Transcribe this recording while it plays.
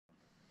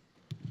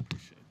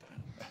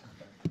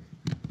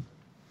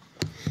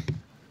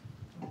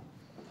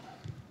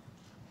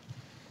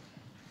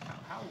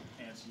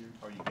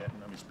How are you getting?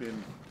 I mean, it's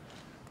been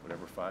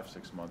whatever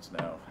 5-6 months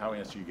now. How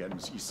antsy are you getting?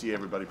 You see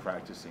everybody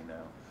practicing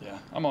now. Yeah,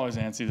 I'm always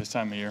antsy this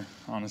time of year,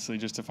 honestly,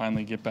 just to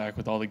finally get back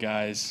with all the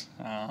guys.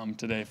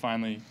 Today,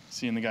 finally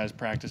seeing the guys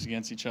practice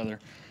against each other.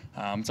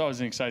 It's always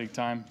an exciting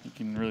time. You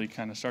can really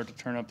kind of start to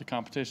turn up the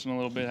competition a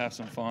little bit, have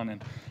some fun,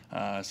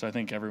 and so I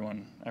think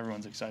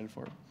everyone's excited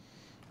for it.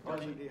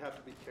 Carson, do you have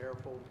to be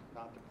careful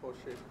not to push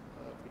it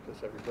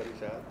because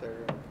everybody's out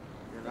there and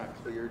you're not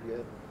cleared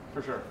yet?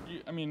 For sure.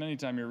 I mean,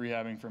 anytime you're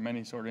rehabbing from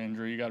any sort of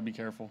injury, you got to be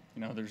careful.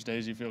 You know, there's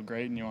days you feel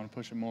great and you want to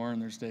push it more,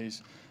 and there's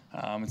days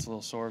it's a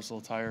little sore, it's a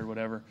little tired,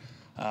 whatever.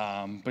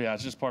 But yeah,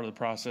 it's just part of the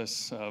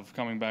process of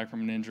coming back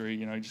from an injury.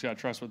 You know, you just got to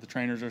trust what the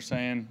trainers are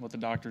saying, what the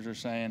doctors are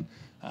saying,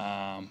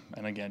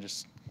 and again,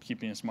 just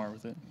keep being smart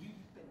with it.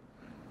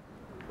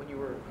 When you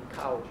were in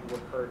college, you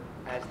were hurt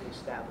as the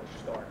established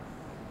starter,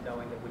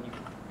 knowing that when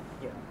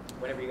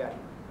whenever you got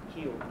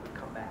healed, you would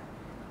come back.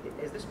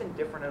 Has this been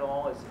different at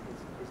all?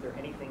 Is there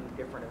anything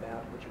different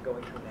about what you're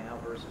going through now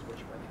versus what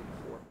you went through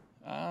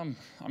before?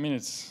 I mean,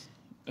 it's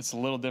a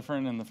little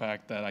different in the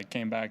fact that I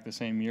came back the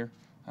same year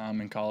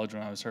in college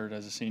when I was hurt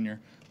as a senior.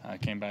 I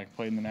came back,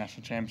 played in the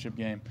national championship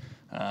game.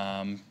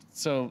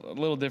 So a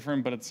little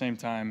different, but at the same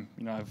time,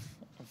 you know,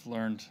 I've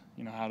learned,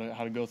 you know, how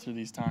to go through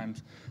these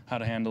times, how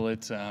to handle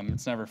it.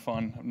 It's never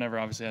fun. I've never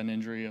obviously had an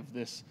injury of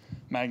this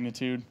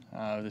magnitude,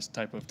 this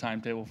type of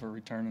timetable for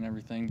return and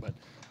everything, but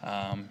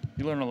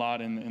you learn a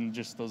lot in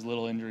just those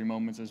little injury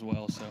moments as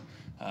well. So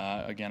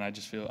again, I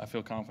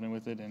feel confident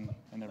with it and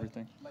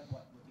everything. Like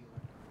what do you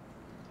learn?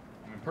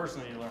 I mean,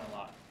 personally, you learn a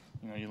lot.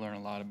 You know, you learn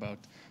a lot about,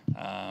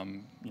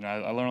 you know,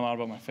 I learn a lot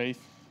about my faith.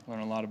 I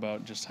learn a lot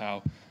about just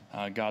how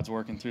God's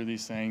working through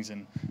these things,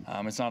 and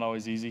it's not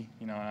always easy.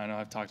 You know, I know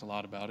I've talked a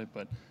lot about it,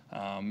 but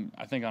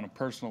I think on a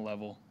personal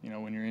level, you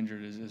know, when you're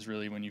injured is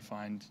really when you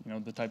find, you know,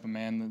 the type of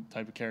man, the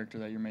type of character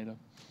that you're made of.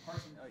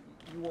 Carson,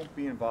 you won't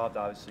be involved,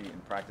 obviously, in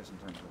practice in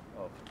terms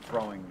of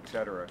throwing, et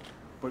cetera,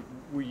 but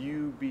will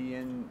you be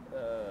in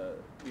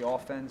the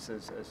offense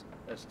as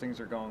things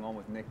are going on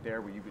with Nick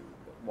there? Will you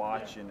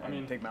watch and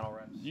take mental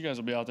reps? You guys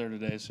will be out there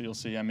today, so you'll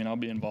see. I mean, I'll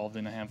be involved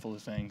in a handful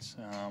of things.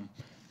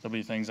 There'll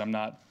be things I'm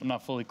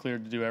not fully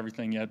cleared to do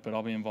everything yet, but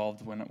I'll be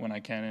involved when I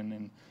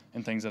can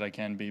and things that I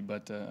can be.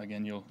 But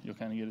again, you'll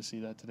kind of get to see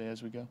that today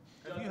as we go.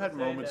 Have you had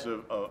moments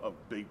of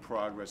big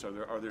progress?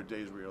 Are there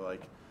days where you're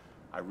like,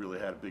 I really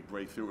had a big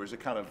breakthrough, or is it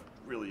kind of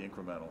really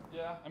incremental?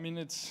 Yeah, I mean,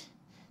 there's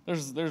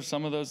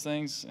some of those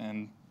things,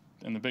 and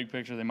in the big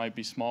picture they might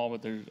be small,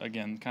 but there's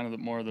again kind of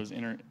more of those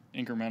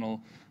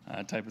incremental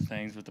type of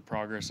things with the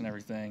progress and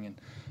everything,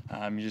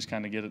 and you just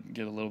kind of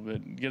do a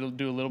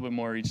little bit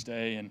more each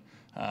day, and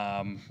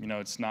you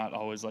know, it's not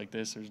always like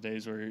this. There's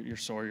days where you're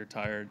sore, you're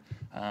tired.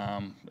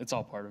 It's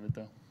all part of it,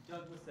 though.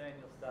 Doug was saying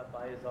you'll stop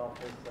by his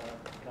office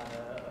kind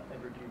of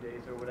every few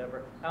days or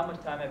whatever. How much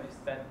time have you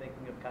spent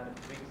thinking of kind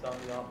of tweaks on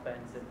the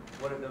offense, and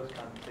what have those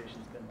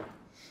conversations been like?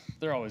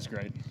 They're always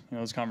great. You know,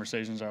 those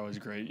conversations are always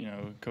great. You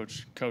know,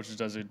 Coach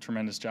does a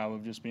tremendous job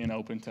of just being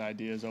open to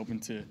ideas, open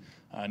to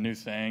new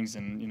things,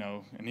 and you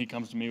know, and he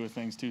comes to me with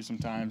things too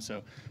sometimes.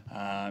 So,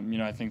 you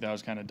know, I think that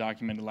was kind of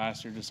documented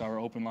last year, just our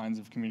open lines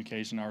of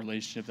communication, our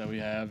relationship that we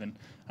have,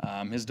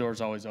 and his door's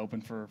always open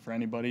for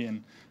anybody.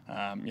 And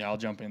yeah, I'll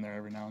jump in there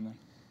every now and then.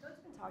 Doug's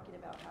been talking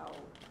about how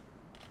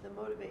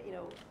you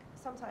know,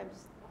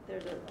 sometimes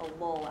there's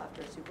a lull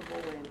after a Super Bowl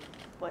win,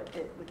 but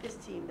with this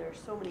team, there are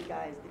so many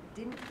guys that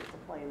didn't get to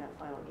play in that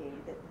final game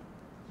that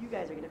you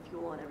guys are going to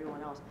fuel on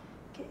everyone else.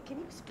 Can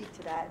you speak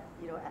to that,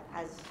 you know,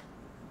 as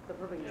the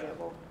perfect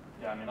example?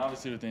 Yeah, I mean,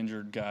 obviously with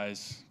injured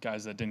guys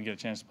that didn't get a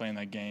chance to play in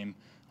that game,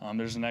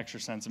 there's an extra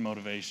sense of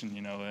motivation,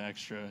 you know, an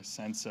extra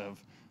sense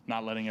of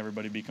not letting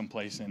everybody be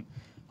complacent.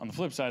 On the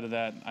flip side of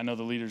that, I know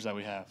the leaders that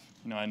we have.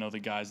 You know, I know the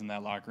guys in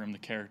that locker room, the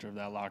character of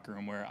that locker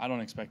room, where I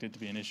don't expect it to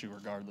be an issue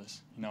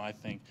regardless. You know, I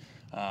think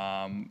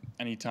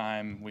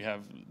anytime we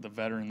have the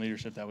veteran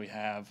leadership that we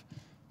have,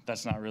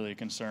 that's not really a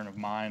concern of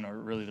mine or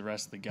really the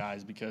rest of the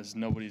guys, because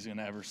nobody's going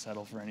to ever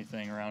settle for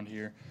anything around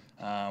here.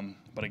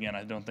 But again,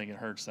 I don't think it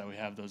hurts that we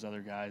have those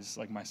other guys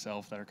like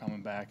myself that are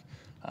coming back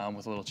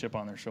with a little chip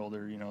on their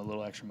shoulder, you know, a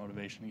little extra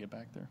motivation to get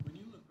back there. When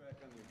you look back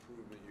on the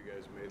improvement you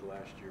guys made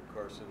last year,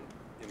 Carson,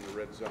 in the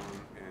red zone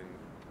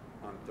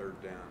and on third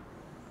down,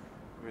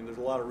 I mean, there's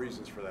a lot of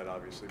reasons for that,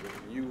 obviously, but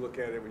when you look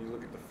at it, when you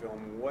look at the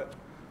film, what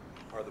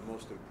are the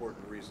most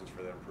important reasons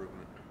for that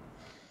improvement?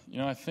 You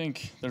know, I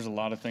think there's a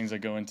lot of things that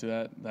go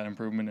into that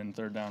improvement in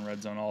third down,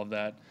 red zone, all of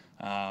that.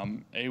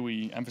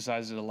 We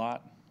emphasized it a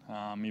lot,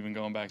 even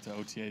going back to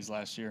OTAs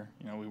last year.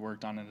 You know, we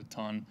worked on it a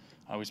ton.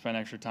 We spent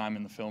extra time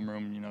in the film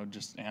room, you know,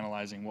 just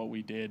analyzing what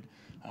we did.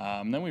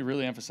 Then we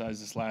really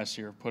emphasized this last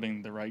year,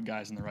 putting the right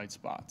guys in the right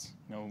spots.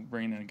 You know,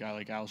 bringing in a guy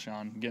like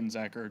Alshon, getting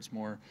Zach Ertz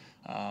more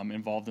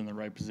involved in the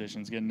right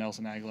positions, getting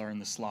Nelson Agholor in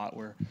the slot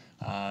where,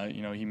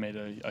 you know, he made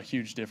a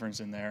huge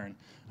difference in there.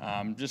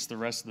 And just the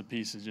rest of the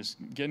pieces, just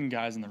getting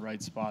guys in the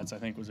right spots, I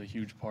think was a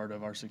huge part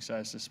of our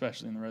success,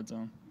 especially in the red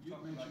zone. You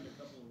mentioned a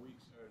couple of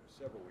weeks, or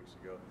several weeks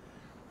ago,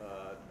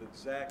 that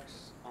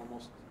Zach's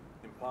almost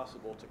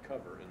impossible to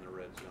cover in the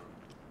red zone.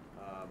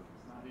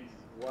 not easy.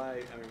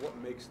 Why, I mean, what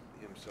makes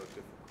him so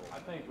difficult? I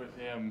think with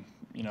him,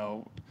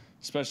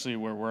 especially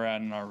where we're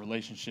at in our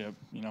relationship,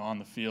 on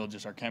the field,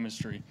 just our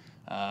chemistry,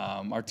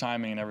 our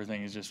timing and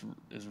everything is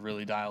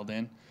really dialed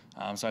in.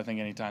 So I think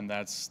anytime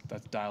that's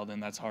dialed in,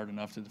 that's hard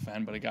enough to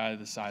defend. But a guy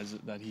the size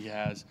that he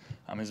has,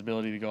 his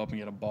ability to go up and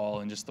get a ball,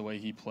 and just the way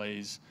he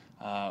plays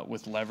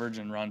with leverage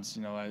and runs,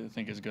 I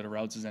think as good a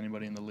routes as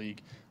anybody in the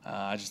league.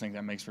 I just think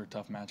that makes for a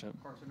tough matchup.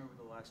 Carson, over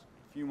the last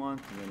few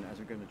months, and then as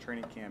we get into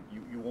training camp,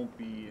 you won't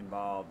be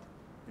involved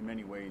in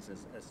many ways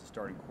as the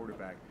starting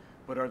quarterback.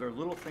 But are there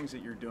little things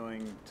that you're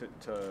doing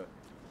to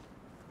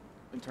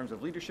in terms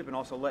of leadership, and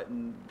also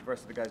letting the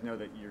rest of the guys know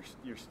that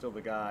you're still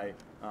the guy?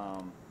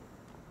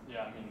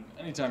 Yeah, I mean,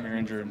 anytime you're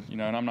injured,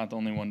 and I'm not the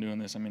only one doing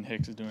this. I mean,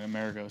 Hicks is doing it,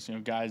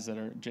 Maragos, guys that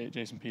are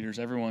Jason Peters,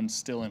 everyone's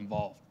still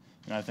involved.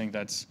 And I think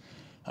that's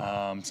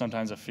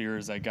sometimes a fear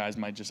is that guys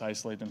might just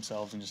isolate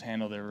themselves and just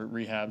handle their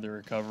rehab, their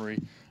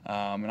recovery.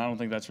 And I don't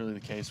think that's really the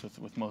case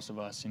with most of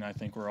us. I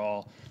think we're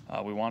all,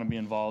 we want to be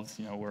involved.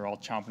 We're all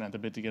chomping at the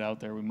bit to get out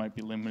there. We might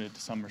be limited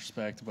to some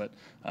respect, but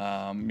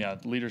yeah,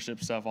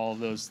 leadership stuff, all of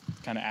those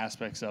kind of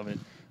aspects of it,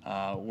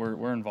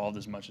 we're involved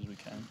as much as we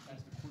can.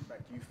 As the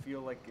quarterback, do you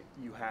feel like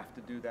you have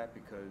to do that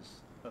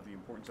because of the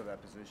importance of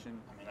that position?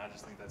 I mean, I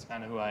just think that's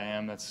kind of who I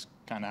am. That's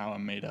kind of how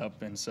I'm made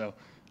up. And so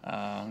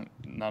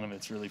none of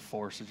it's really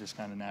forced. It just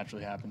kind of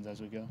naturally happens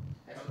as we go.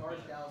 As far as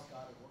Dallas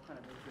Goedert, what kind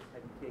of interest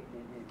have you taken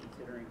in him,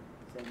 considering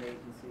the same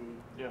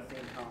agency,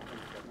 same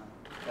conference, whatnot?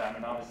 Yeah, I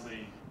mean,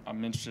 obviously,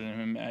 I'm interested in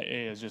him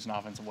as just an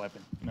offensive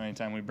weapon.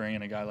 Anytime we bring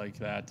in a guy like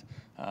that,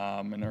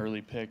 an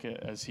early pick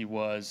as he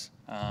was,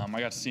 I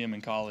got to see him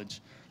in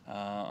college.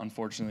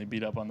 Unfortunately,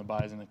 beat up on the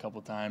Bison a couple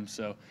of times.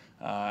 So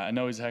I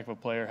know he's a heck of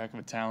a player, heck of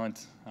a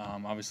talent.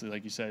 Obviously,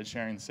 like you said,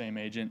 sharing the same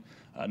agent,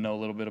 know a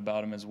little bit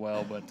about him as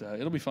well. But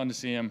it'll be fun to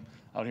see him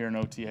out here in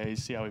OTAs,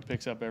 see how he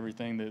picks up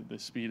everything, the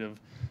speed of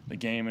the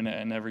game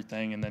and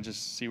everything, and then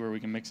just see where we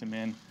can mix him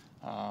in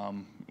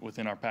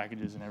within our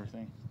packages and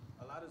everything.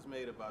 A lot is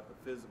made about the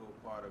physical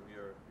part of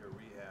your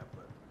rehab,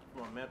 but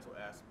from a mental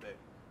aspect,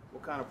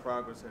 what kind of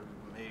progress have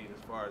you made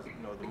as far as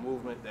the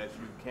movement that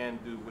you can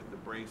do with the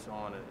brace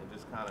on and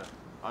just kind of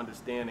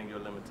understanding your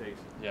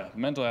limitations? Yeah, the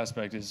mental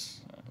aspect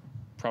is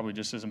probably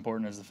just as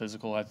important as the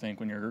physical, I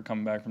think, when you're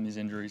coming back from these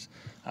injuries.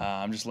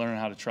 I'm just learning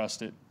how to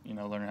trust it,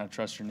 learning how to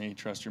trust your knee,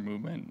 trust your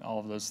movement, all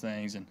of those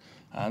things. And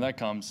that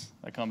comes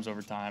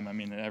over time. I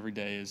mean, every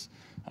day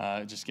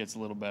it just gets a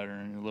little better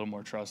and a little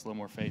more trust, a little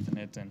more faith in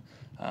it. And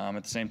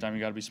at the same time,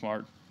 you got to be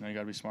smart. You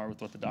got to be smart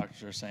with what the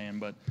doctors are saying.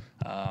 But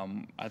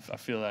I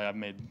feel like I've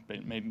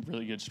made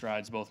really good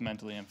strides, both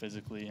mentally and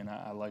physically, and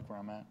I like where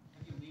I'm at.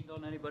 Have you leaned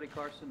on anybody,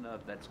 Carson,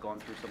 that's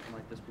gone through something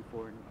like this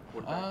before in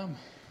quarterback?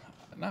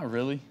 Not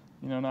really.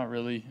 Not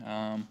really.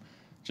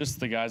 Just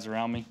the guys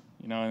around me.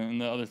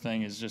 And the other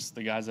thing is just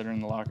the guys that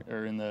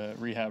are in the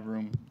rehab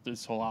room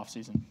this whole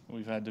offseason.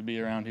 We've had to be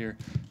around here.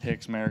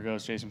 Hicks,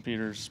 Maragos, Jason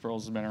Peters,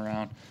 Sproles has been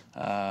around.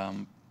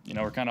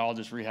 We're kind of all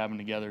just rehabbing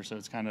together, so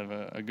it's kind of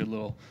a good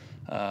little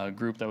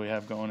group that we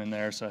have going in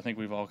there. So I think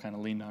we've all kind of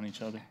leaned on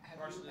each other.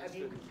 Have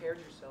you compared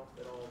yourself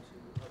at all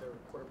to other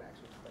quarterbacks,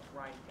 like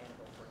Ryan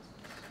Tannehill, for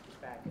instance, who's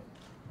back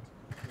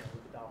at,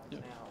 with the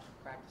Dolphins now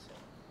practicing?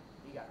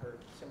 He got hurt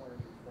similar to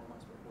you 4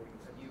 months before you.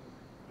 Have you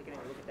taken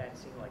a look at that and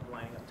seen like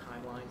lining up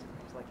timelines and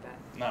things like that?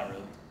 Not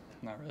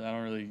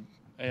really.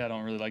 I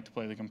don't really like to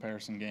play the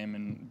comparison game,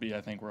 and B,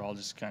 I think we're all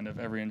just kind of,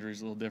 every injury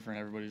is a little different,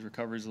 everybody's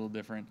recovery is a little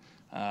different,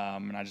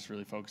 and I just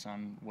really focus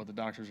on what the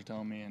doctors are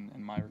telling me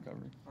and my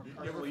recovery.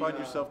 You ever find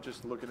yourself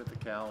just looking at the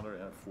calendar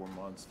and 4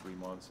 months, 3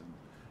 months, and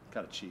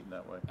kind of cheating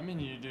that way? I mean,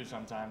 you do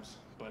sometimes,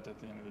 but at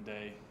the end of the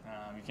day,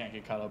 you can't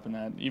get caught up in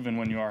that. Even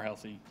when you are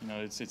healthy,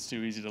 it's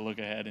too easy to look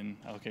ahead and,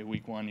 okay,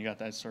 week 1, you got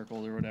that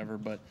circled or whatever,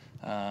 but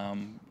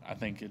I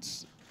think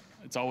it's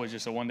always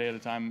just a one day at a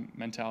time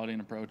mentality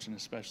and approach, and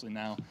especially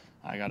now,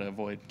 I got to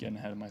avoid getting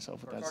ahead of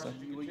myself with that stuff.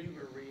 Carson, you continue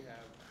your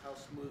rehab. How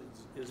smooth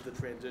is the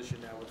transition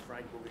now with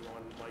Frank moving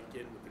on, Mike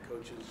in with the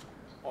coaches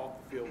off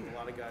the field, with a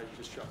lot of guys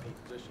just shuffling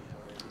position?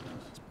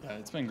 Yeah,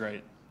 it's been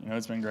great.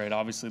 It's been great.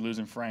 Obviously,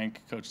 losing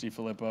Frank, Coach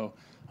DiFilippo,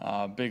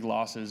 big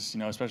losses,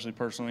 especially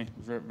personally.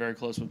 Very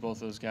close with both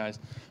those guys.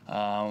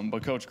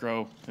 But Coach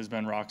Groh has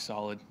been rock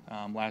solid.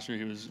 Last year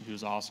he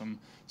was awesome.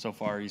 So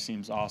far he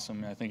seems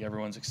awesome. I think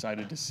everyone's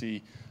excited to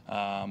see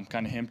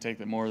kind of him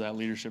take more of that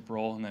leadership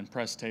role. And then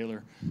Press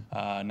Taylor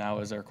now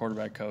as our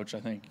quarterback coach. I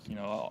think,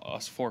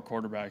 us 4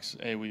 quarterbacks,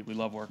 we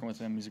love working with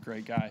him. He's a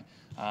great guy.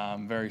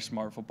 Very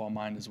smart football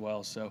mind as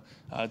well. So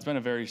it's been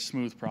a very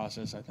smooth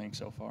process, I think,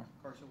 so far.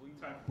 Carson,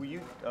 will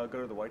you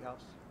go to the White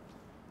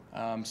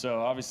House?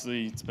 So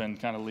obviously it's been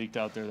kind of leaked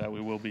out there that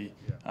we will be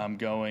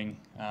going.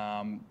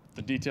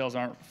 The details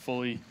aren't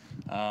fully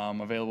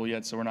available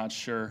yet, so we're not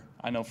sure.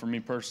 I know for me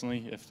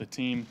personally, if the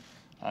team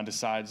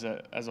decides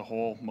that as a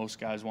whole most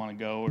guys want to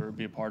go or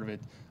be a part of it,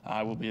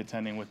 I will be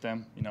attending with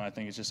them. I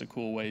think it's just a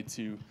cool way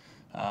to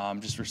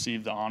just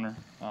receive the honor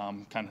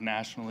kind of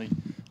nationally.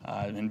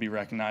 and be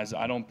recognized.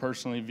 I don't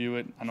personally view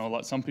it. I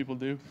know some people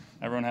do.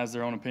 Everyone has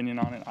their own opinion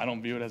on it. I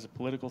don't view it as a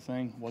political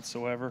thing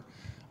whatsoever.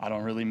 I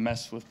don't really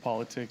mess with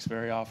politics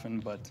very often,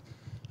 but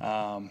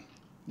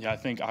yeah, I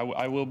think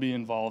I will be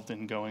involved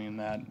in going in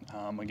that.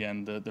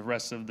 Again, the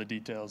rest of the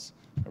details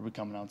are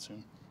coming out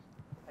soon.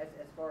 As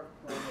far as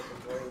playing with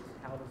the Braves,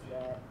 how does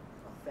that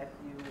affect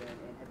you, and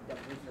have you done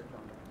research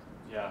on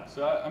that? Yeah,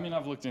 so I mean,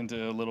 I've looked into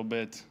it a little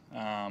bit.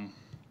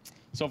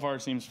 So far,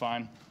 it seems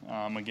fine.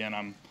 Again,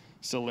 I'm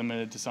still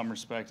limited to some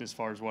respect as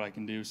far as what I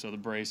can do. So the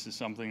brace is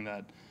something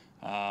that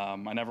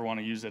I never want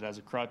to use it as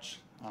a crutch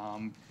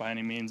by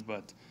any means,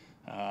 but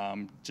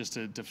just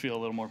to feel a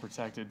little more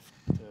protected,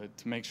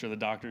 to make sure the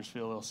doctors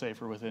feel a little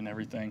safer with it and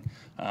everything.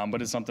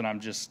 But it's something I'm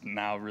just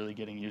now really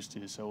getting used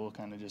to, so we'll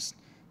kind of just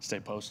stay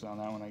posted on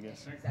that one, I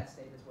guess. Does that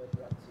stay this way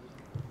throughout the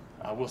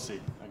season? We'll see.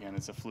 Again,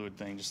 it's a fluid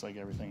thing, just like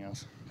everything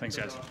else. Thanks,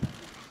 guys.